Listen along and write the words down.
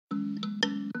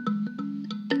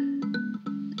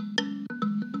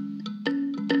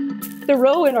The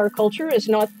Roe in our culture is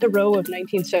not the Roe of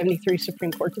 1973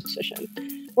 Supreme Court decision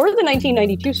or the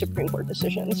 1992 Supreme Court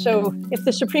decision. So if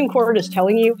the Supreme Court is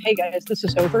telling you, hey guys, this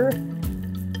is over,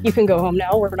 you can go home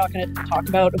now, we're not going to talk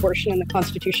about abortion in the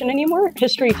Constitution anymore,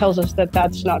 history tells us that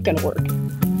that's not going to work.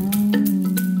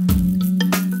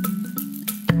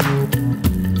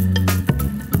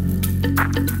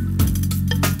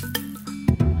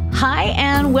 Hi,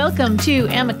 and welcome to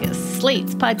Amicus,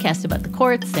 Slate's podcast about the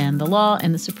courts and the law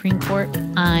and the Supreme Court.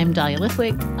 I'm Dahlia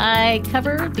Lithwick. I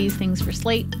cover these things for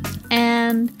Slate.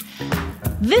 And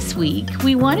this week,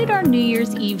 we wanted our New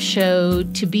Year's Eve show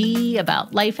to be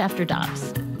about life after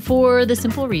Dobbs, for the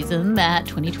simple reason that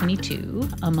 2022,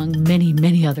 among many,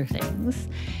 many other things,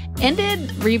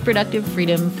 ended reproductive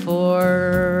freedom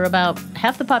for about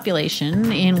half the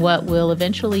population in what will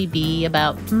eventually be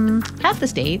about half the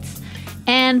states,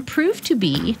 and proved to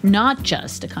be not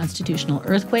just a constitutional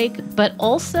earthquake, but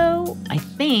also, I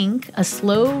think, a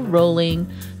slow-rolling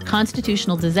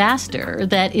constitutional disaster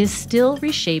that is still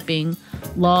reshaping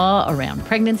law around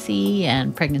pregnancy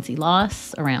and pregnancy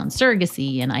loss, around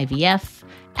surrogacy and IVF,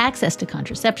 access to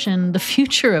contraception, the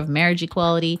future of marriage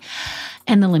equality,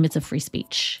 and the limits of free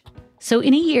speech. So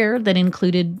in a year that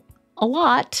included a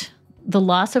lot, the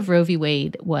loss of Roe v.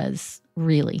 Wade was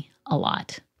really a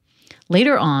lot.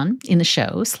 Later on in the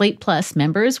show, Slate Plus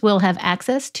members will have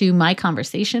access to my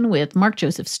conversation with Mark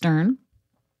Joseph Stern.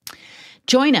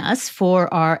 Join us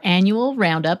for our annual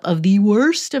roundup of the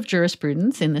worst of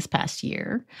jurisprudence in this past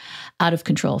year. Out of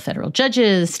control federal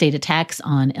judges, state attacks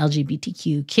on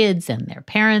LGBTQ kids and their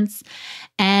parents,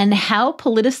 and how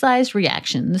politicized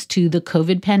reactions to the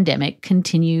COVID pandemic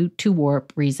continue to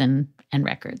warp reason and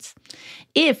records.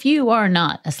 If you are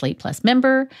not a Slate Plus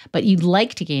member, but you'd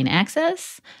like to gain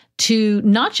access to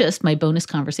not just my bonus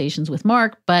conversations with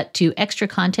Mark, but to extra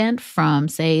content from,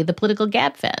 say, the Political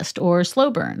Gabfest or Slow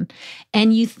Burn,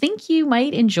 and you think you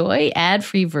might enjoy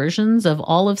ad-free versions of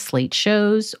all of Slate's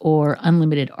shows or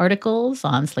unlimited articles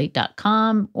on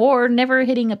slate.com or never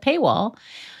hitting a paywall,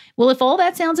 well, if all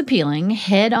that sounds appealing,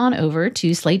 head on over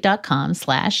to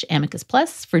slate.com/Amicus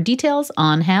Plus for details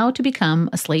on how to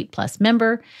become a Slate Plus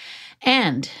member.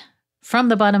 And from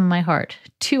the bottom of my heart,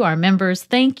 to our members,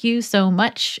 thank you so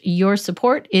much. Your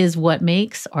support is what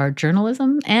makes our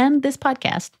journalism and this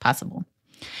podcast possible.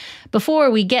 Before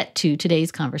we get to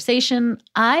today's conversation,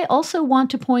 I also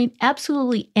want to point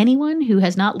absolutely anyone who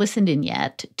has not listened in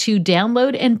yet to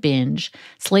download and binge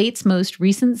Slate's most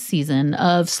recent season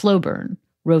of Slow Burn,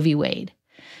 Roe v. Wade.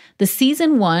 The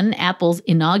Season 1 Apple's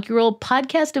inaugural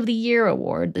Podcast of the Year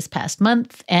award this past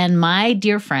month, and my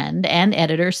dear friend and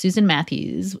editor, Susan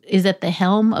Matthews, is at the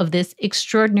helm of this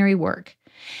extraordinary work.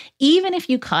 Even if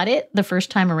you caught it the first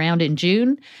time around in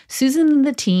June, Susan and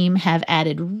the team have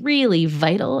added really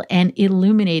vital and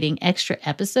illuminating extra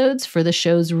episodes for the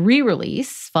show's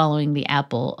re-release following the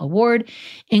Apple Award,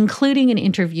 including an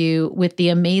interview with the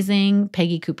amazing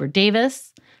Peggy Cooper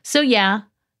Davis. So yeah,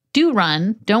 do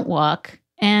run, don't walk,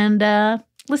 and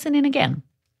listen in again.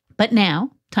 But now,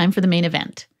 time for the main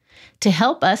event. To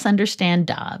help us understand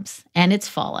Dobbs and its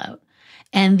fallout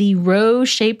and the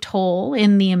Roe-shaped hole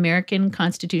in the American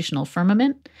constitutional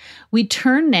firmament, we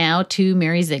turn now to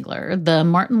Mary Ziegler, the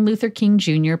Martin Luther King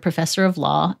Jr. Professor of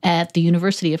Law at the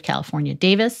University of California,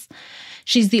 Davis.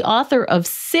 She's the author of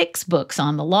 6 books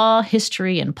on the law,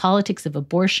 history, and politics of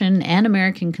abortion and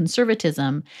American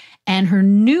conservatism, and her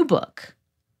new book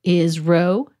is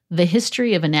Roe, The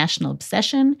History of a National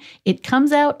Obsession. It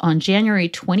comes out on January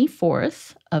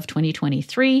 24th of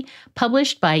 2023,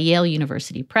 published by Yale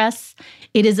University Press.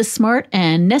 It is a smart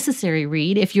and necessary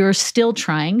read if you're still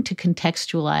trying to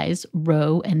contextualize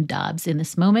Roe and Dobbs in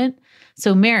this moment.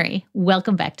 So Mary,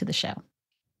 welcome back to the show.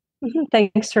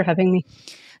 Thanks for having me.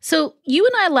 So you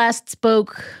and I last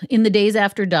spoke in the days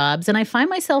after Dobbs, and I find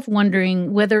myself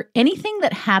wondering whether anything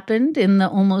that happened in the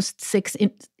almost 6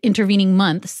 intervening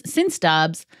months since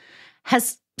Dobbs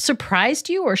has surprised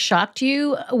you or shocked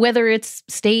you, whether it's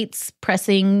states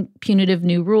pressing punitive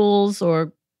new rules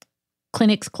or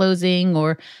clinics closing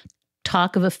or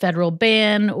talk of a federal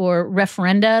ban or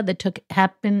referenda that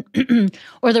happened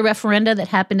or the referenda that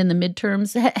happened in the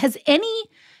midterms. Has any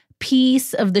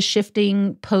piece of the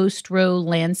shifting post-Roe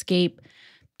landscape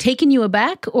taken you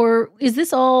aback, or is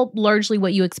this all largely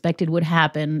what you expected would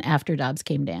happen after Dobbs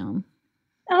came down?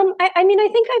 I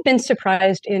think I've been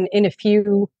surprised in a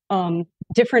few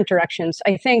different directions.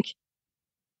 I think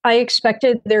I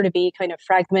expected there to be kind of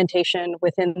fragmentation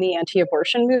within the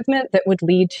anti-abortion movement that would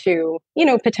lead to,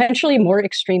 potentially more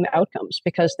extreme outcomes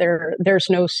because there's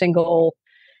no single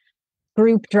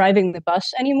group driving the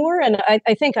bus anymore. And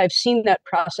I think I've seen that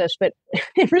process, but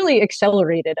it really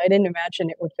accelerated. I didn't imagine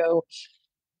it would go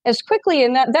as quickly.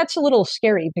 And that's a little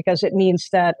scary because it means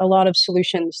that a lot of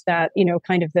solutions that,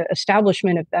 kind of the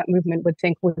establishment of that movement would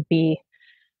think would be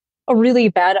a really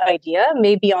bad idea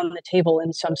may be on the table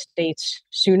in some states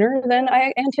sooner than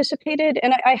I anticipated.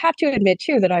 And I have to admit,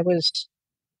 too, that I was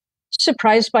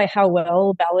surprised by how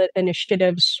well ballot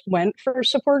initiatives went for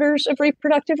supporters of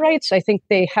reproductive rights. I think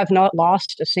they have not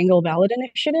lost a single ballot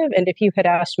initiative. And if you had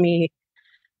asked me,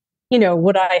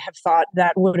 would I have thought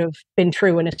that would have been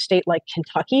true in a state like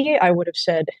Kentucky, I would have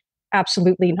said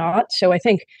absolutely not. So I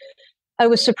think I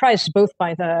was surprised both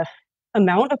by the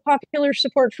amount of popular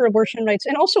support for abortion rights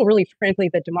and also really frankly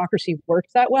that democracy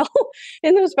worked that well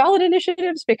in those ballot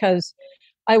initiatives, because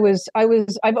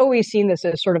I've always seen this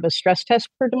as sort of a stress test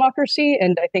for democracy,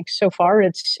 and I think so far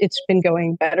it's been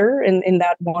going better in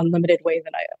that one limited way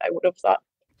than I would have thought.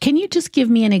 Can you just give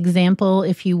me an example,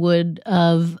 if you would,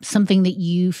 of something that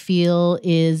you feel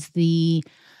is the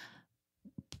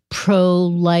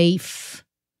pro-life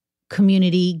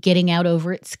community getting out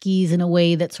over its skis in a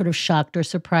way that sort of shocked or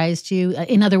surprised you?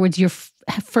 In other words, your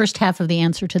first half of the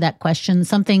answer to that question,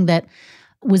 something that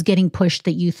was getting pushed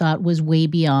that you thought was way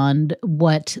beyond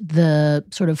what the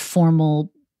sort of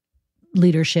formal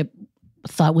leadership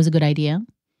thought was a good idea?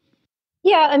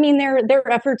 Yeah, I mean, there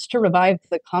are efforts to revive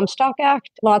the Comstock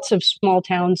Act. Lots of small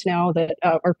towns now that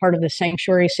are part of the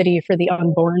sanctuary city for the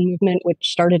unborn movement, which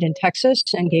started in Texas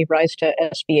and gave rise to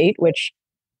SB 8, which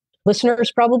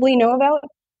listeners probably know about.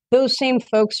 Those same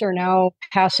folks are now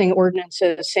passing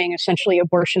ordinances saying essentially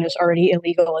abortion is already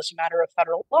illegal as a matter of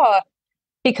federal law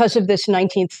because of this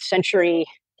 19th century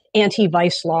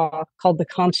anti-vice law called the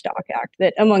Comstock Act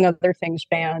that, among other things,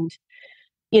 banned,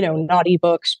 naughty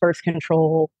books, birth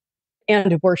control,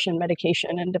 and abortion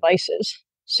medication and devices.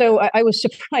 So I was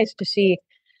surprised to see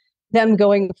them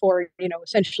going for,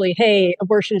 essentially, hey,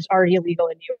 abortion is already illegal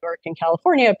in New York and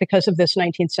California because of this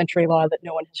 19th century law that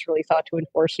no one has really thought to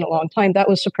enforce in a long time. That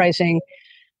was surprising.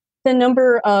 The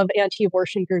number of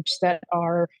anti-abortion groups that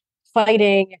are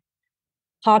fighting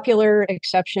popular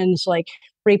exceptions like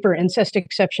rape or incest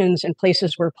exceptions in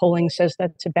places where polling says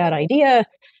that's a bad idea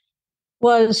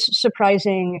was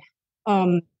surprising.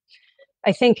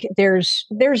 I think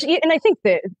and I think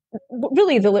that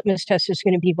really the litmus test is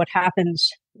going to be what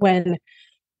happens when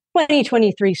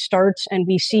 2023 starts and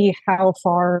we see how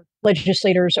far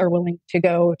legislators are willing to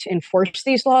go to enforce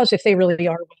these laws, if they really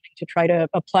are willing to try to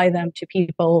apply them to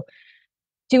people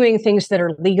doing things that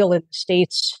are legal in the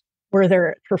states where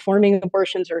they're performing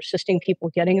abortions or assisting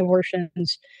people getting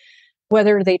abortions,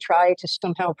 whether they try to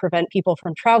somehow prevent people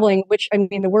from traveling, which, I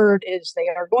mean, the word is they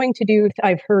are going to do.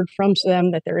 I've heard from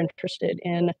them that they're interested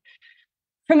in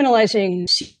criminalizing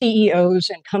CEOs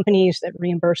and companies that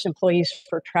reimburse employees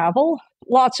for travel.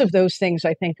 Lots of those things,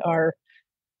 I think, are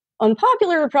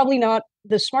unpopular, probably not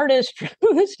the smartest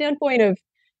from the standpoint of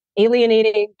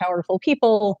alienating powerful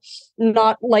people,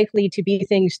 not likely to be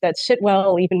things that sit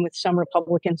well, even with some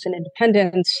Republicans and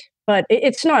independents. But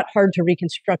it's not hard to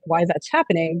reconstruct why that's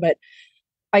happening. But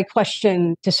I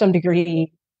question to some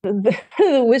degree the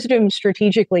wisdom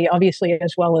strategically, obviously,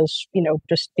 as well as,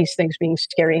 just these things being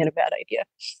scary and a bad idea.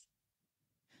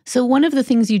 So one of the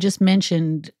things you just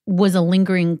mentioned was a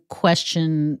lingering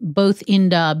question, both in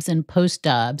Dobbs and post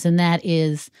Dobbs, and that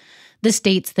is the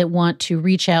states that want to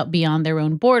reach out beyond their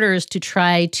own borders to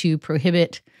try to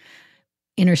prohibit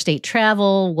interstate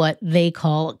travel, what they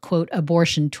call, quote,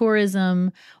 abortion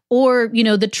tourism, or,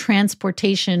 the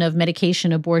transportation of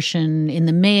medication abortion in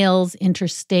the mails,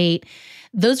 interstate.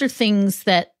 Those are things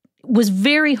that was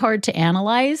very hard to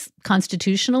analyze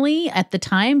constitutionally at the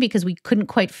time because we couldn't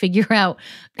quite figure out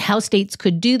how states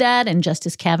could do that. And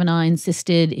Justice Kavanaugh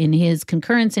insisted in his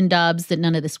concurrence in Dobbs that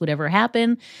none of this would ever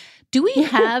happen. Do we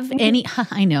have any,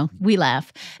 I know, we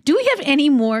laugh. Do we have any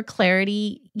more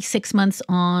clarity 6 months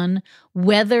on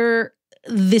whether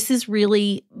this is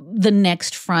really the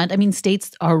next front? I mean,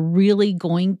 states are really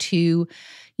going to,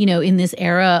 in this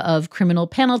era of criminal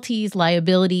penalties,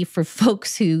 liability for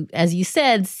folks who, as you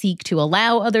said, seek to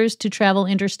allow others to travel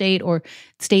interstate, or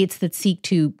states that seek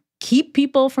to keep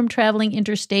people from traveling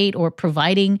interstate or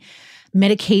providing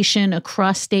medication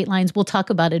across state lines. We'll talk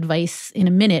about advice in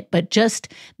a minute, but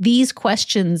just these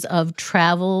questions of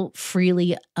travel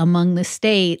freely among the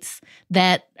states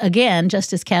that, again,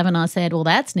 Justice Kavanaugh said, well,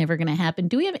 that's never going to happen.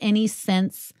 Do we have any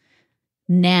sense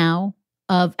now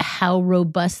of how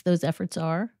robust those efforts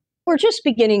are? We're just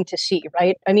beginning to see,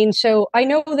 right? I mean, so I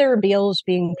know there are bills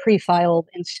being pre-filed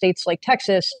in states like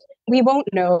Texas. We won't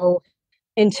know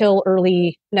until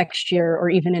early next year or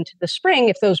even into the spring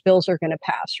if those bills are going to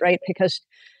pass, right? Because,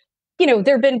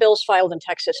 there have been bills filed in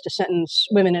Texas to sentence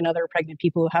women and other pregnant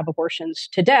people who have abortions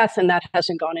to death, and that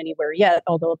hasn't gone anywhere yet,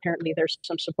 although apparently there's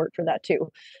some support for that too.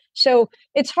 So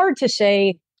it's hard to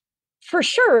say for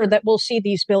sure that we'll see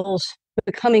these bills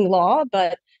becoming law,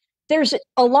 but there's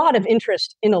a lot of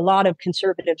interest in a lot of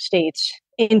conservative states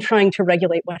in trying to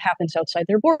regulate what happens outside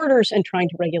their borders and trying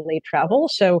to regulate travel.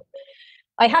 So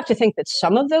I have to think that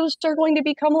some of those are going to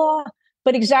become law,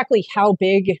 but exactly how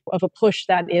big of a push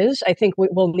that is, I think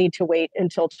we'll need to wait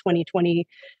until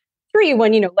 2023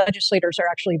 when, legislators are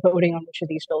actually voting on which of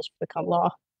these bills become law.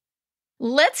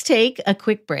 Let's take a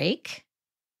quick break.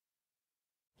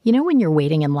 When you're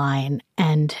waiting in line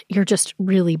and you're just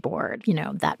really bored,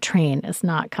 that train is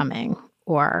not coming,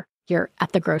 or you're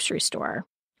at the grocery store.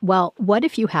 Well, what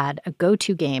if you had a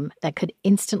go-to game that could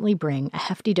instantly bring a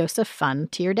hefty dose of fun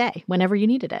to your day whenever you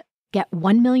needed it? Get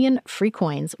 1 million free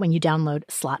coins when you download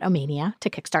Slotomania to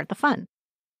kickstart the fun.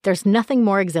 There's nothing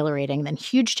more exhilarating than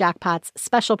huge jackpots,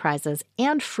 special prizes,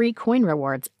 and free coin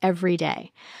rewards every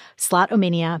day.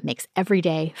 Slotomania makes every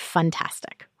day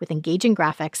fantastic, with engaging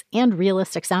graphics and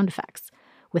realistic sound effects.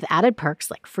 With added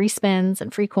perks like free spins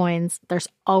and free coins, there's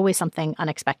always something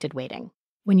unexpected waiting.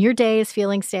 When your day is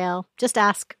feeling stale, just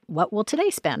ask, what will today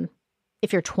spin?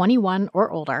 If you're 21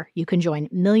 or older, you can join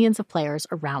millions of players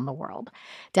around the world.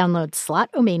 Download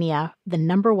Slotomania, the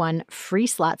 #1 free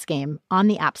slots game, on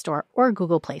the App Store or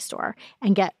Google Play Store,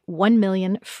 and get 1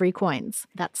 million free coins.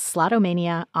 That's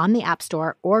Slotomania on the App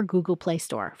Store or Google Play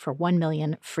Store for 1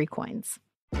 million free coins.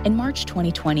 In March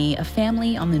 2020, a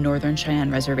family on the Northern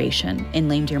Cheyenne Reservation in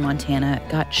Lame Deer, Montana,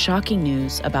 got shocking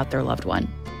news about their loved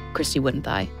one. Christy wouldn't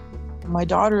die. My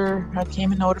daughter had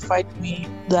came and notified me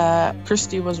that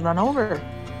Christy was run over.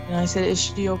 And I said, is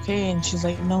she okay? And she's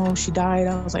like, no, she died.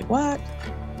 I was like, what?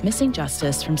 Missing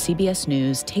Justice from CBS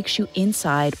News takes you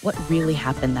inside what really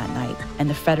happened that night and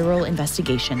the federal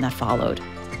investigation that followed.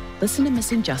 Listen to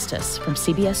Missing Justice from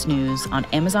CBS News on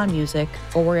Amazon Music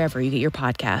or wherever you get your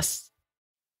podcasts.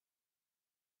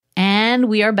 And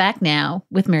we are back now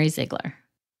with Mary Ziegler.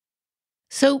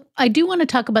 So I do want to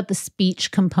talk about the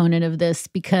speech component of this,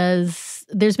 because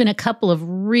there's been a couple of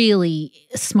really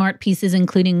smart pieces,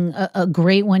 including a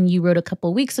great one you wrote a couple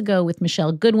of weeks ago with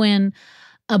Michelle Goodwin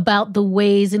about the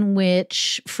ways in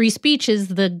which free speech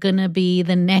is going to be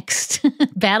the next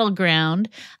battleground.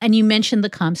 And you mentioned the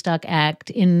Comstock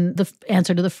Act in the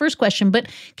answer to the first question, but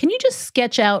can you just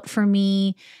sketch out for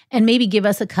me and maybe give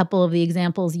us a couple of the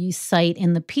examples you cite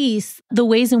in the piece, the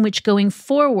ways in which going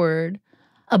forward,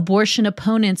 abortion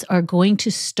opponents are going to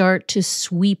start to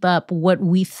sweep up what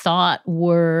we thought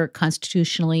were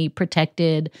constitutionally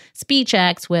protected speech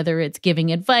acts, whether it's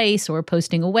giving advice or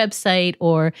posting a website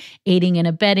or aiding and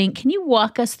abetting. Can you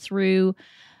walk us through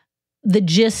the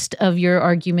gist of your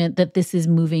argument that this is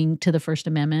moving to the First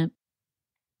Amendment?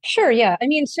 Sure, yeah.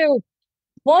 So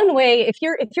one way, if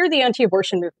you're the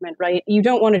anti-abortion movement, right, you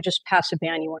don't want to just pass a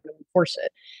ban, you want to enforce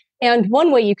it. And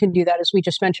one way you can do that, as we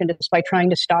just mentioned, is by trying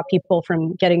to stop people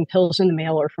from getting pills in the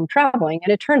mail or from traveling.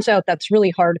 And it turns out that's really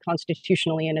hard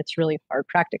constitutionally, and it's really hard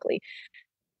practically.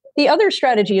 The other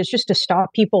strategy is just to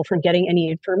stop people from getting any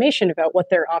information about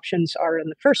what their options are in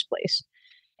the first place.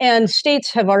 And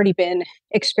states have already been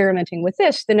experimenting with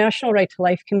this. The National Right to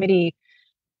Life Committee,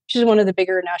 which is one of the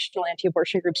bigger national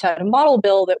anti-abortion groups, had a model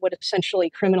bill that would essentially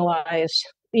criminalize,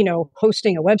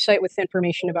 hosting a website with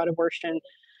information about abortion,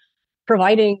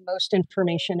 providing most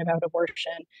information about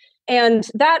abortion. And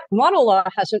that model law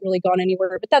hasn't really gone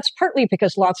anywhere, but that's partly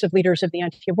because lots of leaders of the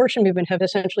anti-abortion movement have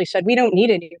essentially said, we don't need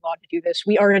a new law to do this.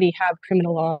 We already have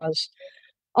criminal laws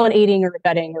on aiding or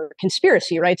abetting or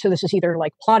conspiracy, right? So this is either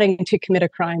like plotting to commit a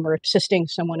crime or assisting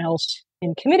someone else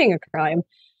in committing a crime.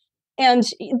 And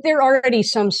there are already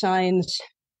some signs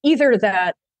either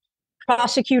that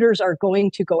prosecutors are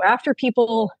going to go after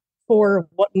people for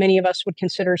what many of us would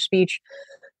consider speech,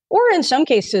 or in some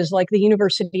cases, like the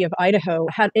University of Idaho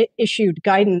had issued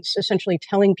guidance essentially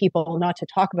telling people not to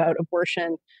talk about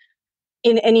abortion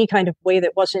in any kind of way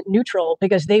that wasn't neutral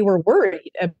because they were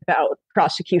worried about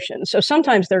prosecution. So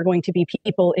sometimes there are going to be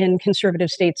people in conservative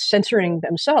states censoring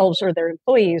themselves or their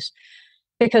employees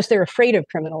because they're afraid of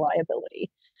criminal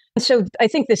liability. And so I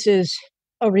think this is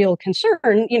a real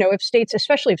concern, if states,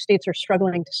 especially if states are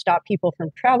struggling to stop people from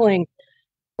traveling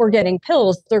or getting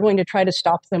pills, they're going to try to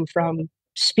stop them from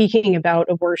speaking about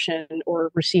abortion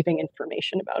or receiving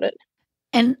information about it.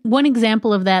 And one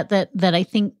example of that I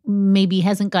think maybe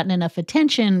hasn't gotten enough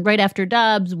attention, right after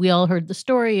Dobbs, we all heard the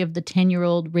story of the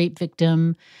 10-year-old rape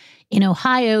victim in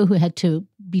Ohio who had to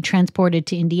be transported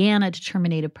to Indiana to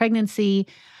terminate a pregnancy.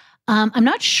 I'm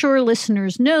not sure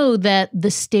listeners know that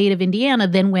the state of Indiana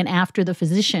then went after the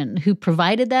physician who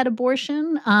provided that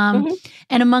abortion. And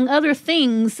among other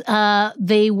things,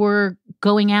 they were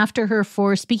going after her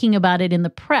for speaking about it in the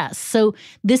press. So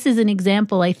this is an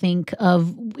example, I think,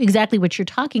 of exactly what you're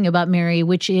talking about, Mary,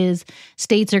 which is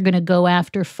states are going to go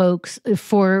after folks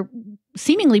for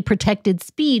seemingly protected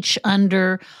speech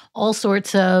under all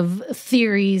sorts of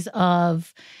theories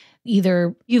of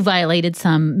either you violated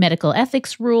some medical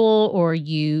ethics rule or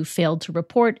you failed to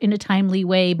report in a timely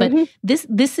way. But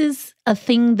this is a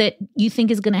thing that you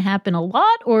think is going to happen a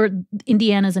lot, or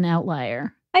Indiana's an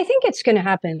outlier? I think it's going to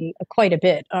happen quite a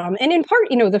bit. And in part,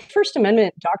 the First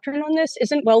Amendment doctrine on this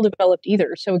isn't well developed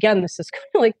either. So again, this is kind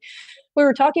of like we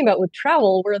were talking about with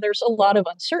travel, where there's a lot of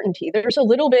uncertainty. There's a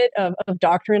little bit of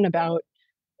doctrine about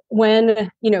when,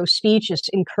 speech is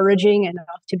encouraging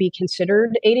enough to be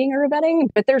considered aiding or abetting,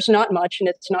 but there's not much and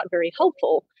it's not very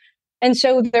helpful. And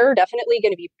so there are definitely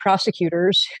going to be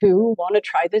prosecutors who want to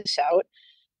try this out.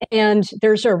 And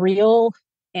there's a real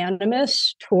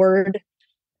animus toward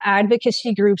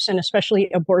advocacy groups and especially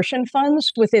abortion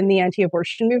funds within the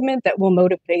anti-abortion movement that will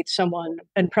motivate someone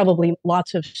and probably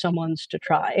lots of someone's to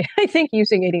try, I think,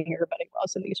 using aiding or abetting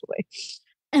laws in these ways.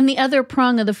 And the other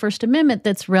prong of the First Amendment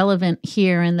that's relevant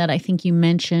here, and that I think you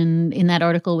mentioned in that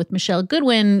article with Michelle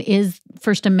Goodwin, is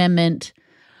First Amendment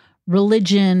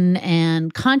religion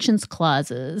and conscience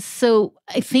clauses. So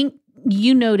I think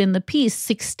you note in the piece,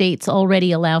 6 states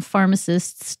already allow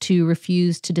pharmacists to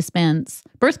refuse to dispense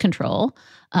birth control,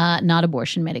 not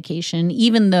abortion medication,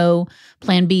 even though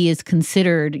Plan B is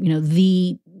considered,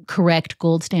 the correct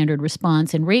gold standard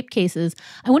response in rape cases.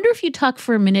 I wonder if you talk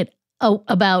for a minute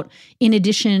about, in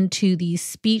addition to these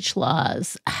speech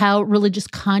laws, how religious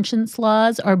conscience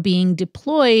laws are being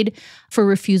deployed for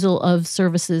refusal of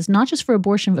services, not just for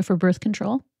abortion, but for birth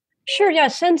control? Sure, yeah.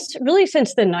 Since the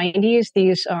 90s,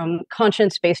 these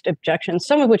conscience-based objections,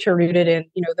 some of which are rooted in,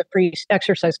 the free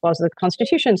exercise clause of the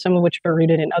Constitution, some of which are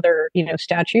rooted in other,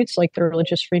 statutes like the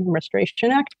Religious Freedom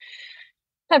Restoration Act,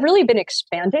 have really been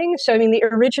expanding. So, the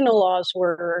original laws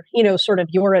were, sort of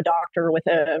you're a doctor with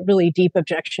a really deep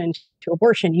objection to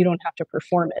abortion, you don't have to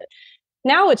perform it.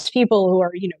 Now it's people who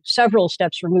are, several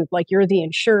steps removed, like you're the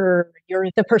insurer, you're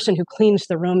the person who cleans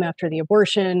the room after the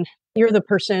abortion, you're the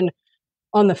person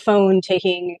on the phone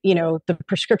taking, the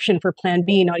prescription for Plan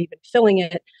B, not even filling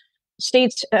it.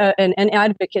 States and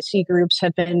advocacy groups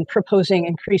have been proposing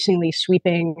increasingly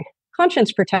sweeping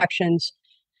conscience protections.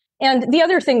 And the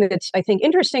other thing that's, I think,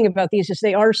 interesting about these is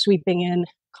they are sweeping in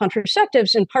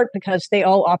contraceptives, in part because they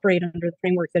all operate under the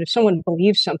framework that if someone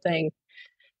believes something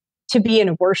to be an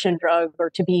abortion drug or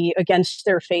to be against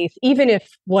their faith, even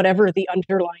if whatever the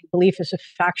underlying belief is a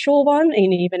factual one,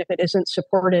 and even if it isn't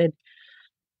supported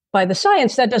by the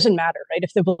science, that doesn't matter, right?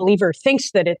 If the believer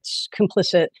thinks that it's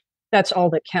complicit, that's all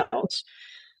that counts.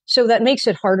 So that makes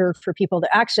it harder for people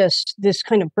to access this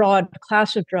kind of broad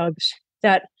class of drugs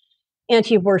that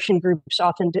anti-abortion groups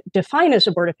often define as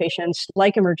abortifacients,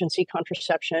 like emergency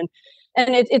contraception. And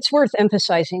it's worth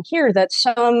emphasizing here that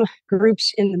some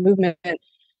groups in the movement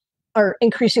are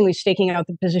increasingly staking out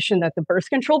the position that the birth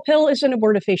control pill is an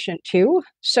abortifacient too.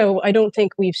 So I don't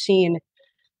think we've seen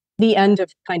the end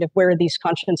of kind of where these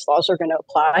conscience laws are going to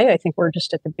apply. I think we're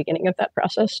just at the beginning of that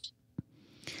process.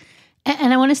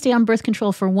 And I want to stay on birth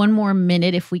control for one more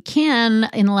minute, if we can.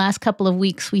 In the last couple of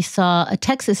weeks, we saw a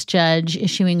Texas judge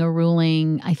issuing a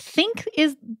ruling, I think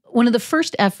is one of the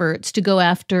first efforts to go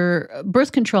after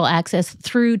birth control access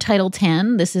through Title X.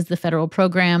 This is the federal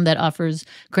program that offers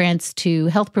grants to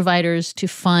health providers to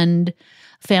fund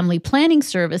family planning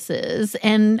services.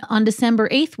 And on December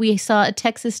 8th, we saw a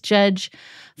Texas judge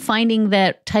finding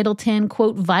that Title X,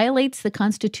 quote, violates the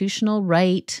constitutional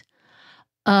right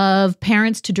of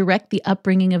parents to direct the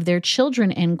upbringing of their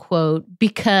children, end quote,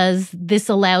 because this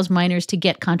allows minors to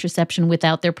get contraception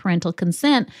without their parental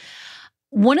consent.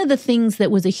 One of the things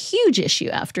that was a huge issue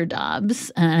after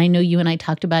Dobbs, and I know you and I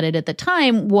talked about it at the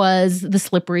time, was the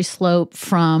slippery slope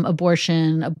from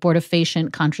abortion,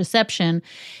 abortifacient contraception.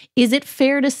 Is it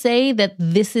fair to say that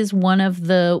this is one of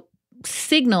the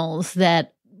signals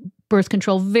that birth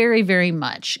control very, very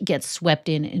much gets swept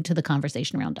into the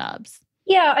conversation around Dobbs?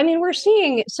 Yeah, we're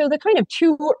seeing, so the kind of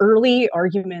 2 early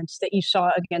arguments that you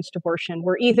saw against abortion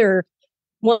were either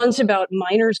ones about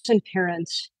minors and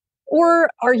parents, or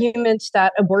arguments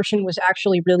that abortion was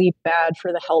actually really bad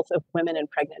for the health of women and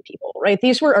pregnant people, right?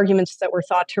 These were arguments that were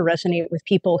thought to resonate with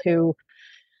people who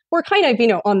were kind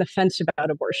of, on the fence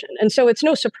about abortion. And so it's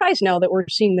no surprise now that we're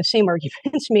seeing the same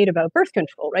arguments made about birth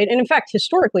control, right? And in fact,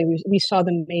 historically, we saw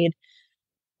them made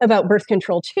about birth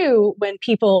control too, when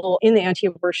people in the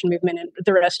anti-abortion movement and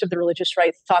the rest of the religious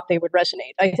right thought they would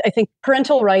resonate. I think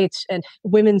parental rights and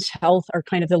women's health are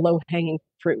kind of the low-hanging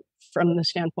fruit from the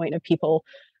standpoint of people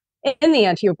in the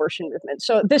anti-abortion movement.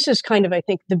 So this is kind of, I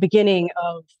think, the beginning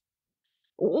of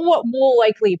what will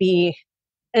likely be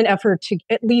an effort to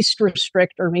at least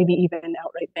restrict or maybe even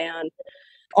outright ban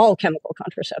all chemical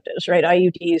contraceptives, right?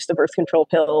 IUDs, the birth control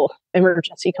pill,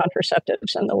 emergency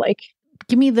contraceptives, and the like.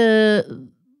 Give me the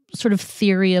sort of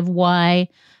theory of why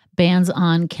bans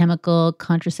on chemical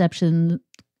contraception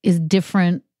is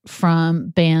different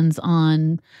from bans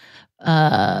on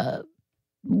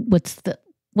what's the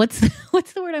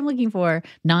word I'm looking for?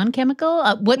 Non-chemical?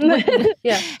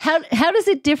 Yeah. How does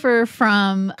it differ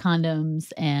from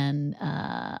condoms and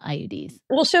IUDs?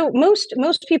 Well, so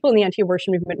most people in the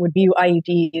anti-abortion movement would view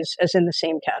IUDs as in the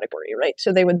same category, right?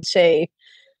 So they would say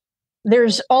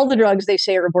there's all the drugs they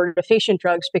say are abortifacient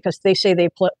drugs because they say they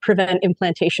prevent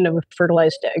implantation of a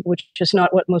fertilized egg, which is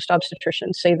not what most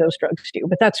obstetricians say those drugs do.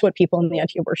 But that's what people in the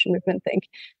anti-abortion movement think.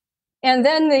 And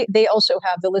then they also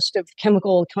have the list of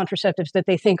chemical contraceptives that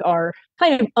they think are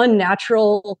kind of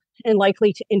unnatural and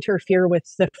likely to interfere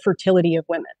with the fertility of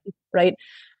women, right?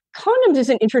 Condoms is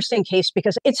an interesting case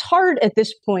because it's hard at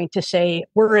this point to say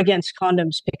we're against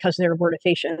condoms because they're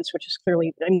abortifacients, which is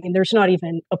clearly, I mean, there's not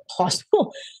even a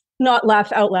possible not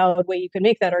laugh out loud way you can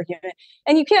make that argument.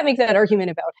 And you can't make that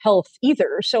argument about health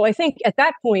either. So I think at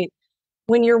that point,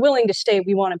 when you're willing to say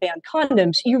we want to ban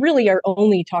condoms, you really are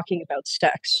only talking about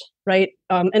sex, right?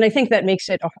 And I think that makes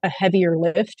it a heavier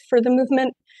lift for the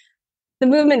movement. The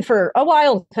movement for a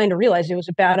while kind of realized it was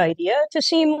a bad idea to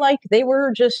seem like they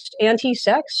were just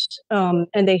anti-sex, and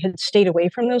they had stayed away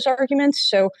from those arguments.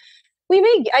 So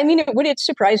would it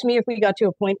surprise me if we got to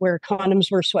a point where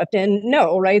condoms were swept in?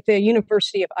 No, right? The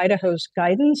University of Idaho's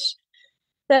guidance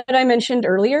that I mentioned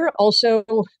earlier also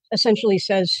essentially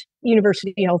says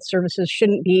university health services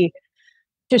shouldn't be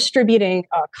distributing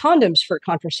condoms for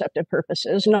contraceptive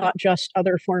purposes, not just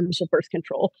other forms of birth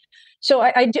control. So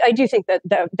I do think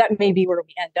that may be where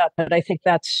we end up, but I think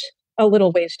that's a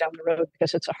little ways down the road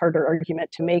because it's a harder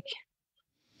argument to make.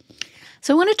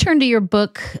 So I want to turn to your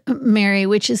book, Mary,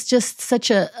 which is just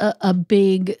such a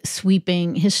big,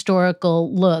 sweeping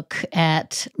historical look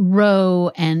at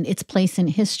Roe and its place in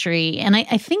history. And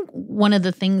I think one of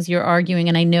the things you're arguing,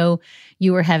 and I know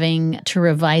you were having to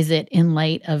revise it in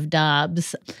light of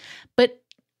Dobbs, but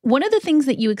one of the things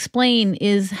that you explain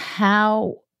is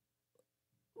how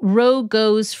Roe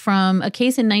goes from a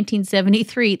case in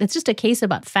 1973 that's just a case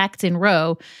about facts in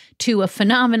Roe to a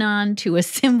phenomenon, to a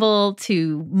symbol,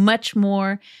 to much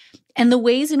more. And the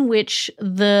ways in which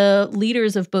the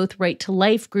leaders of both right to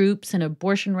life groups and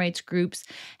abortion rights groups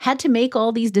had to make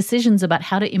all these decisions about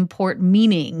how to import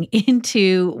meaning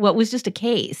into what was just a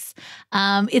case.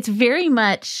 It's very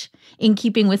much in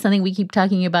keeping with something we keep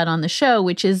talking about on the show,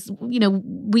 which is,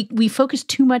 we focus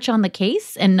too much on the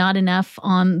case and not enough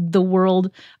on the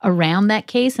world around that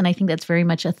case. And I think that's very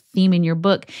much a theme in your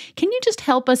book. Can you just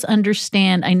help us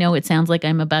understand? I know it sounds like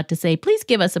I'm about to say, please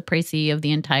give us a précis of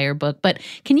the entire book, but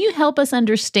can you help us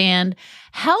understand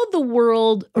how the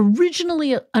world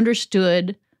originally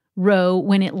understood Roe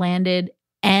when it landed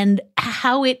and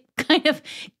how it kind of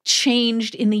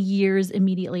changed in the years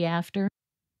immediately after?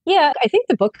 Yeah, I think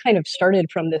the book kind of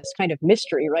started from this kind of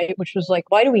mystery, right? Which was like,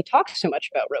 why do we talk so much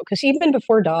about Roe? Because even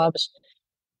before Dobbs,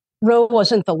 Roe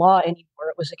wasn't the law anymore.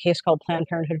 It was a case called Planned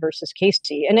Parenthood versus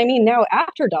Casey. And I mean, now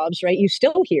after Dobbs, right, you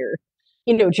still hear,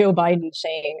 Joe Biden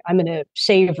saying, I'm going to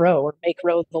save Roe or make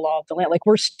Roe the law of the land. Like,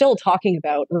 we're still talking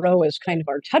about Roe as kind of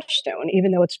our touchstone,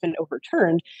 even though it's been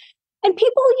overturned. And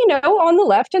people, on the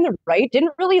left and the right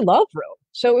didn't really love Roe.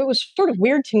 So it was sort of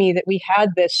weird to me that we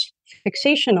had this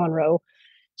fixation on Roe.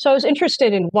 So I was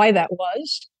interested in why that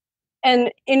was.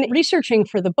 And in researching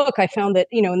for the book, I found that,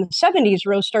 in the 70s,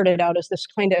 Roe started out as this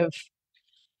kind of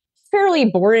fairly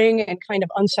boring and kind of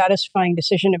unsatisfying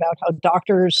decision about how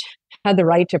doctors had the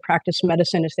right to practice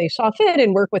medicine as they saw fit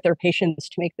and work with their patients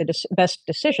to make the best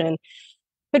decision.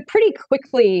 But pretty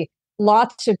quickly,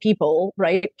 lots of people,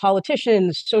 right,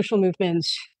 politicians, social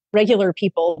movements, regular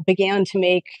people began to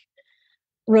make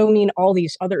Roe mean all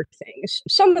these other things.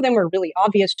 Some of them were really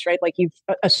obvious, right? Like you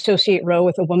associate Roe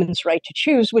with a woman's right to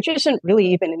choose, which isn't really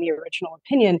even in the original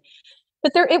opinion.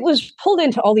 But it was pulled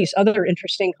into all these other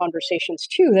interesting conversations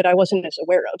too that I wasn't as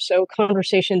aware of. So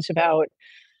conversations about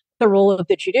the role of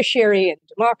the judiciary and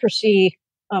democracy,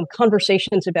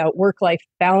 conversations about work-life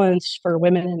balance for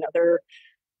women and other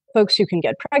folks who can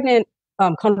get pregnant,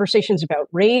 conversations about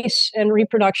race and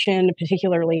reproduction,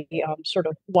 particularly sort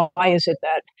of why is it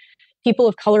that people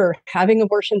of color are having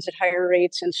abortions at higher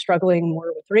rates and struggling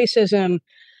more with racism.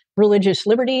 religious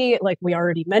liberty, like we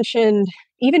already mentioned,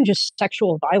 even just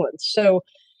sexual violence. So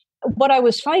what I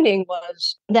was finding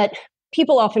was that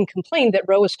people often complained that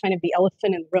Roe was kind of the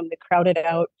elephant in the room that crowded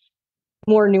out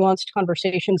more nuanced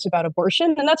conversations about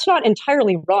abortion. And that's not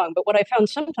entirely wrong. But what I found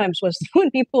sometimes was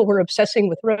when people were obsessing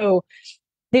with Roe,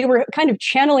 they were kind of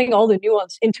channeling all the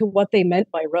nuance into what they meant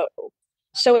by Roe.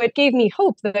 So it gave me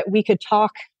hope that we could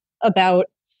talk about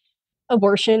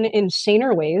abortion in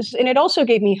saner ways. And it also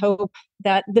gave me hope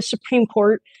that the Supreme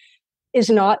Court is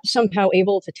not somehow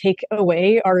able to take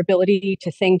away our ability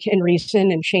to think and reason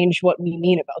and change what we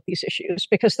mean about these issues,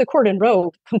 because the court in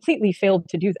Roe completely failed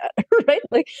to do that, right?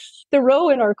 Like the Roe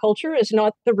in our culture is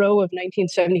not the Roe of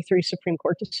 1973 Supreme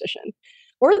Court decision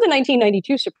or the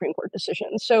 1992 Supreme Court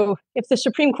decision. So if the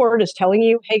Supreme Court is telling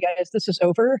you, hey guys, this is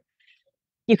over,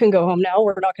 you can go home now,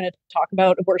 we're not going to talk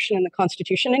about abortion in the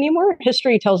Constitution anymore,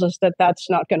 history tells us that that's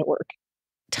not going to work.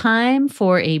 Time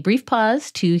for a brief pause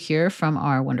to hear from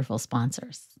our wonderful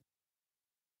sponsors.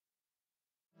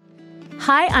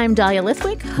 Hi, I'm Dahlia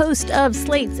Lithwick, host of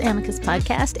Slate's Amicus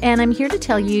podcast, and I'm here to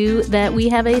tell you that we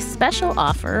have a special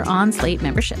offer on Slate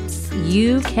memberships.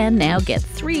 You can now get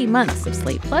 3 months of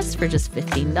Slate Plus for just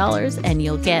 $15, and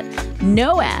you'll get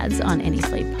no ads on any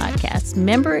Slate podcasts,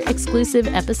 member-exclusive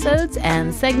episodes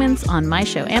and segments on my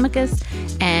show Amicus,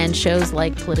 and shows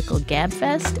like Political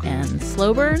Gabfest and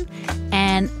Slow Burn,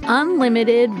 and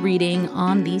unlimited reading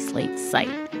on the Slate site.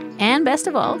 And best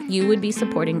of all, you would be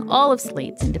supporting all of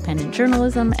Slate's independent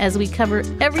journalism as we cover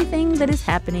everything that is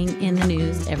happening in the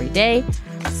news every day.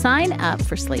 Sign up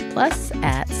for Slate Plus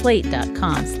at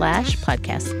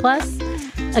slate.com/podcasts plus.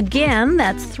 Again,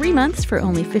 that's 3 months for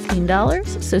only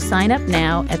 $15. So sign up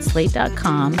now at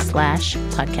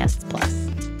slate.com/podcasts plus.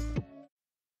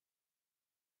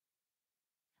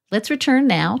 Let's return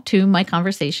now to my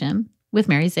conversation with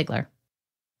Mary Ziegler.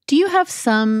 Do you have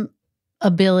some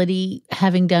ability,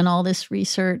 having done all this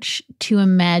research, to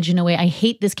imagine a way, I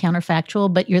hate this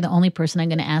counterfactual, but you're the only person I'm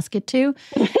going to ask it to,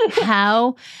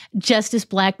 how Justice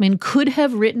Blackmun could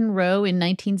have written Roe in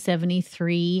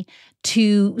 1973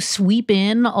 to sweep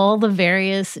in all the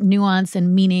various nuance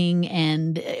and meaning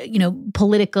and,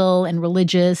 political and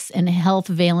religious and health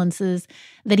valences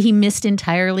that he missed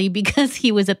entirely because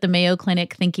he was at the Mayo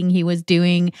Clinic thinking he was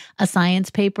doing a science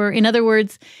paper. In other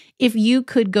words, if you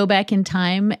could go back in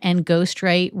time and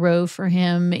ghostwrite Roe for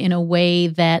him in a way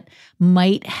that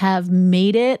might have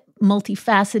made it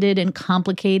multifaceted and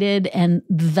complicated and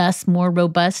thus more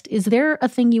robust, is there a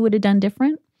thing you would have done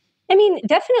different? I mean,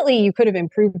 definitely you could have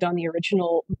improved on the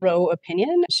original Roe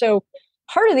opinion. So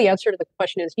part of the answer to the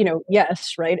question is,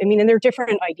 yes, right? I mean, and there are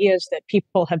different ideas that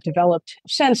people have developed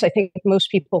since. I think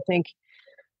most people think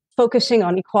focusing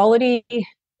on equality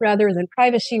rather than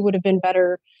privacy would have been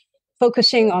better.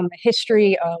 Focusing on the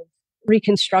history of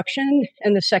Reconstruction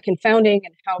and the Second Founding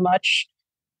and how much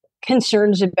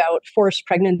concerns about forced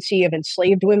pregnancy of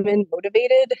enslaved women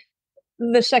motivated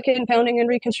the Second Founding and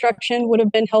Reconstruction would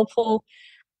have been helpful.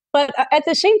 But at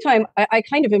the same time, I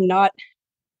kind of am not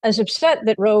as upset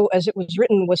that Roe, as it was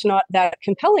written, was not that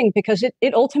compelling because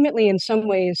it ultimately, in some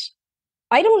ways,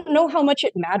 I don't know how much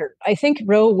it mattered. I think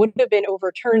Roe would have been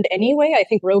overturned anyway. I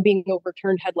think Roe being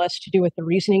overturned had less to do with the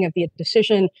reasoning of the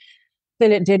decision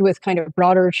than it did with kind of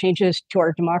broader changes to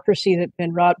our democracy that have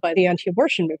been wrought by the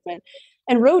anti-abortion movement.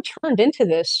 And Roe turned into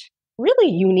this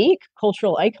really unique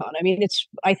cultural icon. I mean,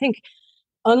 I think,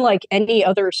 unlike any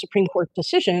other Supreme Court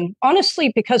decision,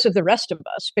 honestly, because of the rest of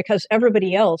us, because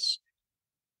everybody else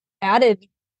added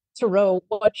to Roe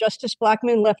what Justice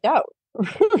Blackmun left out,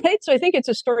 right? So I think it's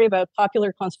a story about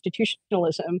popular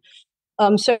constitutionalism.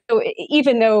 So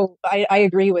even though I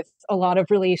agree with a lot of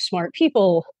really smart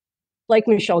people like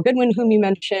Michelle Goodwin, whom you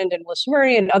mentioned, and Melissa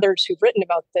Murray and others who've written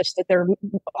about this, that there are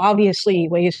obviously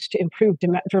ways to improve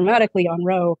dramatically on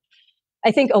Roe,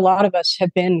 I think a lot of us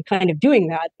have been kind of doing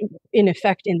that in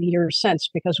effect in the years since,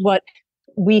 because what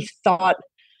we thought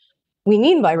we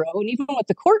mean by Roe, and even what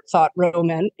the court thought Roe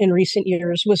meant in recent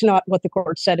years, was not what the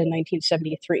court said in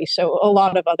 1973. So a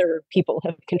lot of other people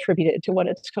have contributed to what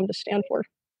it's come to stand for.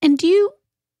 And do you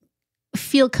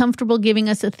feel comfortable giving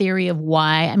us a theory of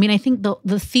why? I mean, I think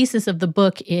the thesis of the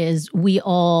book is we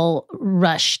all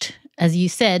rushed, as you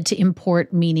said, to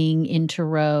import meaning into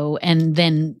Roe, and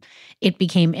then it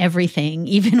became everything,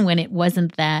 even when it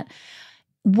wasn't that.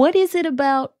 What is it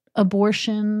about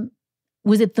abortion?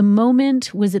 Was it the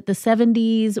moment? Was it the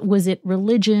 70s? Was it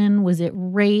religion? Was it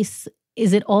race?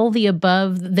 Is it all the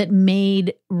above that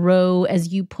made Roe,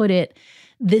 as you put it,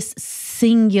 this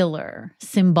singular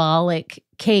symbolic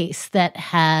case that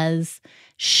has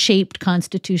shaped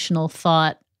constitutional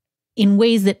thought in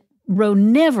ways that Roe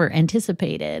never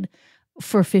anticipated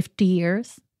for 50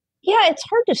 years? Yeah, it's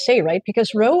hard to say, right?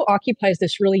 Because Roe occupies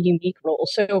this really unique role.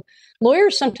 So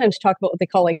lawyers sometimes talk about what they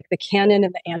call like the canon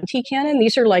and the anti-canon.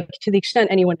 These are like, to the extent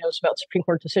anyone knows about Supreme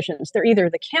Court decisions, they're either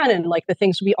the canon, like the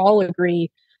things we all agree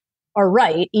are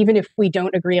right, even if we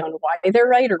don't agree on why they're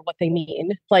right or what they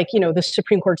mean, like, the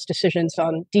Supreme Court's decisions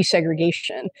on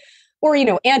desegregation, or,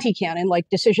 anti-canon, like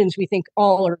decisions we think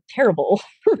all are terrible,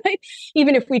 right?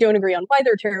 Even if we don't agree on why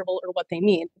they're terrible or what they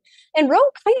mean. And Roe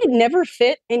kind of never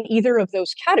fit in either of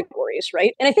those categories,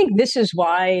 right? And I think this is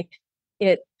why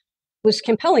it was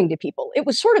compelling to people. It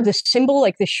was sort of the symbol,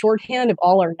 like the shorthand of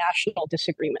all our national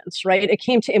disagreements, right? It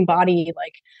came to embody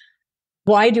like,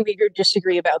 why do we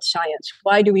disagree about science?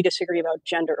 Why do we disagree about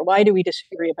gender? Why do we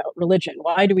disagree about religion?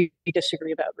 Why do we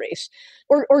disagree about race?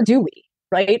 Or do we,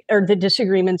 right? Are the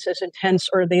disagreements as intense,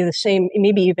 or are they the same,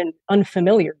 maybe even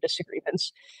unfamiliar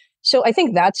disagreements? So I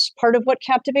think that's part of what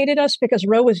captivated us, because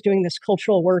Roe was doing this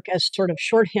cultural work as sort of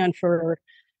shorthand for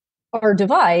our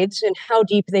divides and how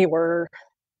deep they were,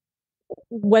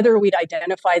 whether we'd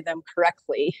identified them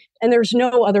correctly. And there's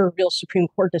no other real Supreme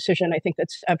Court decision, I think,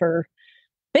 that's ever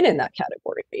been in that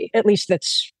category, at least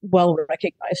that's well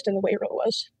recognized in the way Roe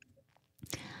was.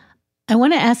 I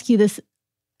want to ask you this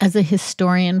as a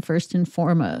historian first and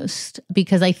foremost,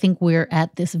 because I think we're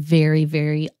at this very,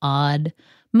 very odd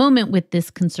moment with this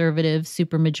conservative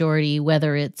supermajority,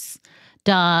 whether it's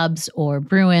Dobbs or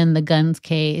Bruen, the guns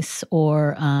case,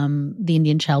 or the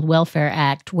Indian Child Welfare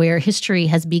Act, where history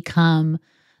has become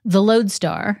the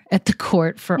lodestar at the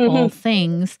court for all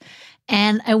things.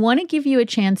 And I want to give you a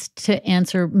chance to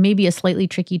answer maybe a slightly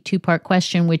tricky two-part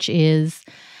question, which is,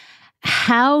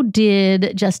 how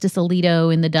did Justice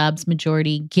Alito in the Dobbs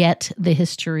majority get the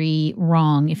history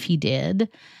wrong, if he did?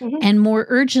 And more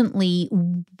urgently,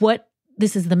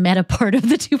 this is the meta part of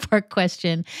the two-part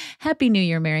question. Happy New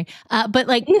Year, Mary. But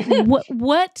like,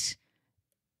 what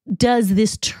does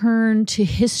this turn to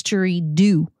history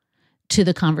do to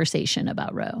the conversation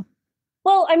about Roe?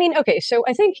 Well, I mean, okay, so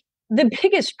I think the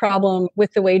biggest problem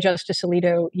with the way Justice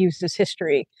Alito uses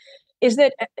history is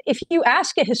that if you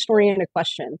ask a historian a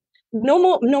question,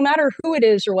 no matter who it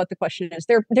is or what the question is,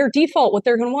 their default, what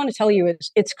they're going to want to tell you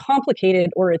is it's complicated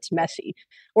or it's messy,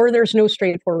 or there's no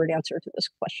straightforward answer to this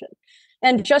question.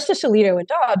 And Justice Alito and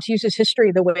Dobbs uses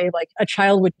history the way like a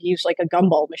child would use like a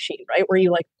gumball machine, right? Where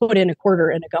you like put in a quarter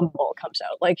and a gumball comes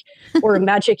out, like, or a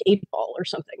magic 8-ball or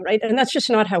something, right? And that's just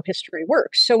not how history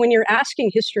works. So when you're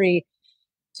asking history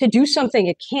to do something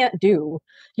it can't do,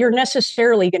 you're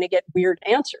necessarily going to get weird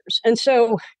answers. And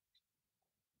so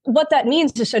what that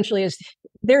means essentially is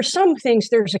there's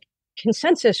a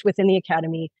consensus within the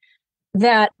academy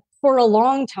that for a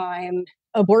long time,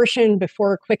 abortion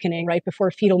before quickening, right, before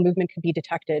fetal movement could be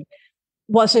detected,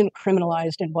 wasn't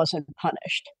criminalized and wasn't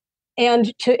punished.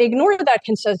 And to ignore that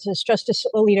consensus, Justice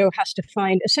Alito has to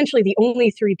find essentially the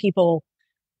only three people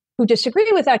who disagree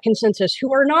with that consensus,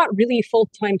 who are not really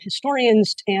full-time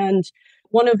historians. And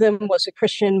one of them was a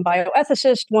Christian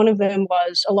bioethicist. One of them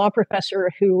was a law professor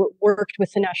who worked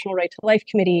with the National Right to Life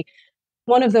Committee.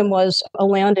 One of them was a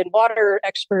land and water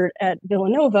expert at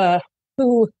Villanova,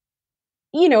 who,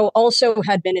 also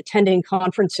had been attending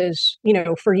conferences,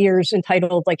 for years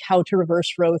entitled like How to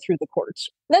Reverse Roe Through the Courts.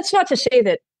 That's not to say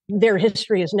that their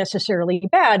history is necessarily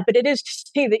bad, but it is to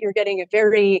say that you're getting a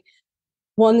very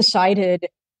one-sided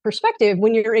perspective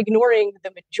when you're ignoring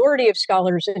the majority of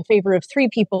scholars in favor of three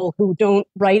people who don't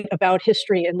write about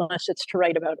history unless it's to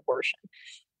write about abortion.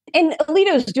 And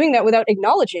Alito's doing that without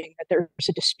acknowledging that there's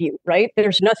a dispute, right?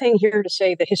 There's nothing here to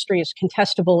say the history is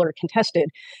contestable or contested.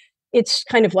 It's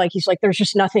kind of like, he's like, there's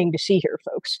just nothing to see here,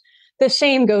 folks. The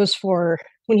same goes for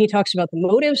when he talks about the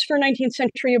motives for 19th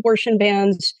century abortion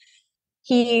bans.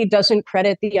 He doesn't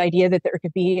credit the idea that there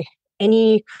could be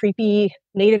any creepy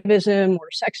nativism or